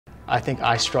I think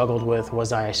I struggled with,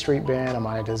 was I a street brand, am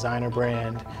I a designer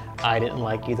brand? I didn't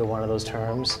like either one of those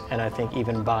terms, and I think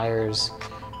even buyers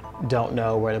don't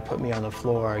know where to put me on the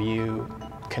floor. Are you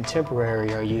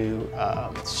contemporary? Are you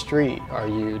street? Are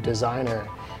you designer?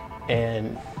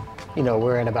 And you know,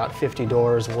 we're in about 50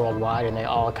 doors worldwide, and they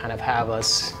all kind of have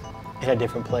us in a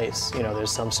different place. You know,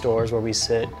 there's some stores where we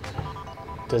sit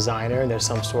designer, and there's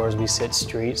some stores we sit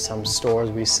street, some stores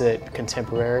we sit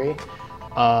contemporary.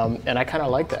 And I kind of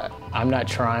like that. I'm not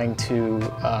trying to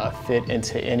fit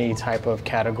into any type of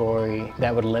category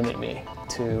that would limit me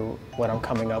to what I'm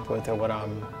coming up with or what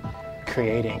I'm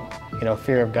creating. You know,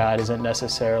 Fear of God isn't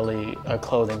necessarily a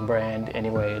clothing brand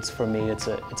anyway. It's, for me, it's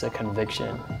a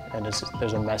conviction, and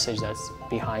there's a message that's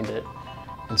behind it.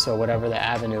 And so whatever the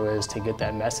avenue is to get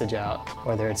that message out,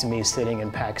 whether it's me sitting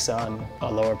in PacSun,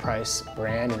 a lower price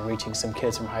brand, and reaching some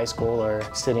kids from high school, or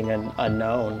sitting in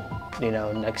Unknown, you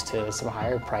know, next to some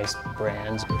higher priced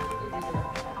brands.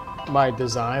 My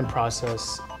design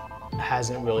process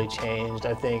hasn't really changed.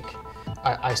 I think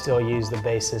I still use the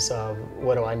basis of,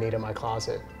 what do I need in my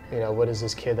closet? You know, what is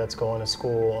this kid that's going to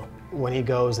school? When he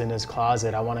goes in his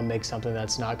closet, I want to make something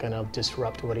that's not going to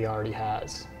disrupt what he already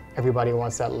has. Everybody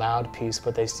wants that loud piece,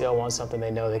 but they still want something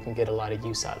they know they can get a lot of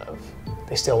use out of.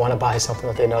 They still want to buy something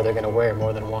that they know they're going to wear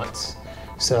more than once.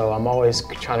 So I'm always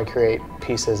trying to create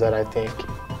pieces that I think,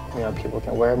 you know, people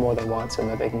can wear more than once and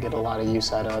that they can get a lot of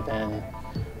use out of, and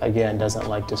again, doesn't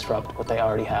like disrupt what they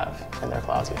already have in their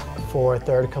closet. For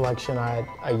third collection, I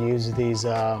use these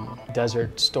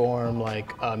Desert Storm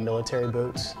military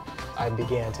boots. I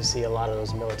began to see a lot of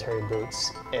those military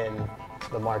boots in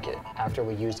the market after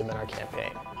we used them in our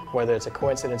campaign. Whether it's a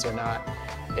coincidence or not,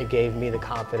 it gave me the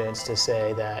confidence to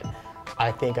say that I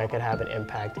think I could have an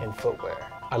impact in footwear.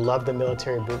 I love the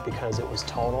military boot because it was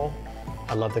tonal.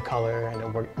 I love the color, and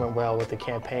it went well with the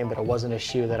campaign, but it wasn't a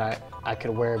shoe that I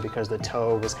could wear because the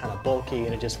toe was kind of bulky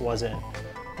and it just wasn't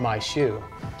my shoe.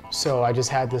 So I just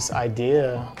had this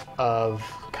idea of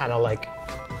kind of like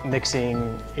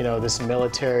mixing, you know, this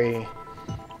military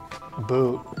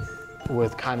boot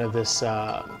with kind of this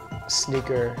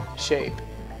sneaker shape.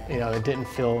 You know, it didn't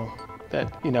feel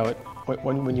that, you know,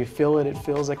 when you feel it, it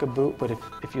feels like a boot, but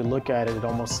if you look at it, it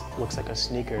almost looks like a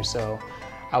sneaker. So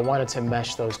I wanted to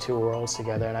mesh those two worlds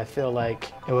together, and I feel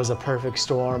like it was a perfect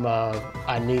storm of,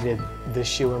 I needed this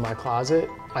shoe in my closet.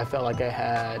 I felt like I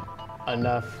had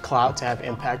enough clout to have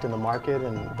impact in the market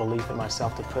and belief in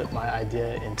myself to put my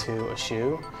idea into a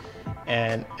shoe.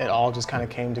 And it all just kind of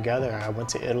came together. I went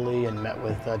to Italy and met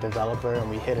with a developer, and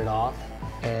we hit it off.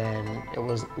 And it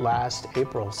was last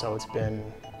April, so it's been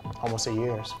almost a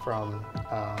year from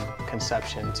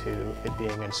conception to it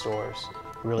being in stores.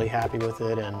 Really happy with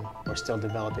it, and we're still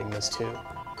developing this too.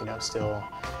 You know, still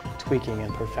tweaking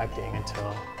and perfecting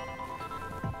until,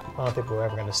 I don't think we're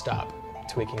ever going to stop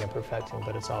tweaking and perfecting,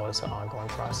 but it's always an ongoing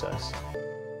process.